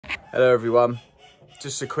Hello everyone,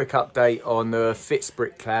 just a quick update on the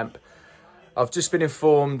Fitzbrick clamp. I've just been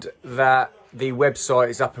informed that the website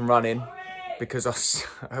is up and running because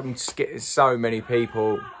I'm just getting so many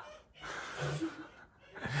people.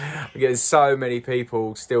 I'm getting so many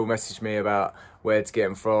people still message me about where to get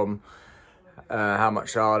them from, how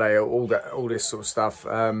much are they, all this sort of stuff.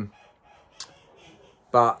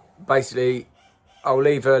 But basically, I'll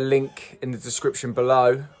leave a link in the description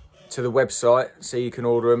below to the website so you can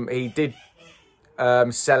order them. He did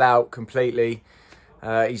sell out completely.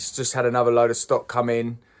 He's just had another load of stock come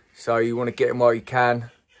in, so you want to get them while you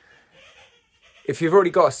can. If you've already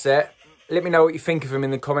got a set, let me know what you think of them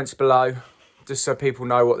in the comments below, just so people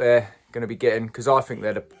know what they're going to be getting, because I think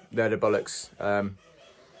they're the bollocks.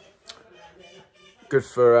 Good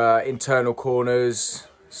for internal corners,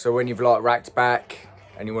 so when you've like racked back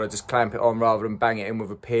and you want to just clamp it on rather than bang it in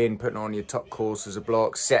with a pin, putting it on your top course as a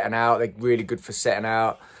block, setting out, they're really good for setting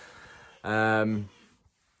out. They're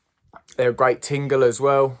a great tingle as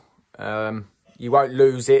well. You won't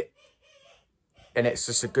lose it, and it's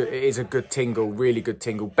just it is a good tingle, really good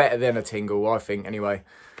tingle, better than a tingle, I think, anyway.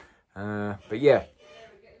 But yeah,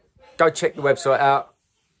 go check the website out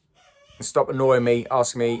and stop annoying me,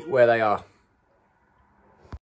 asking me where they are.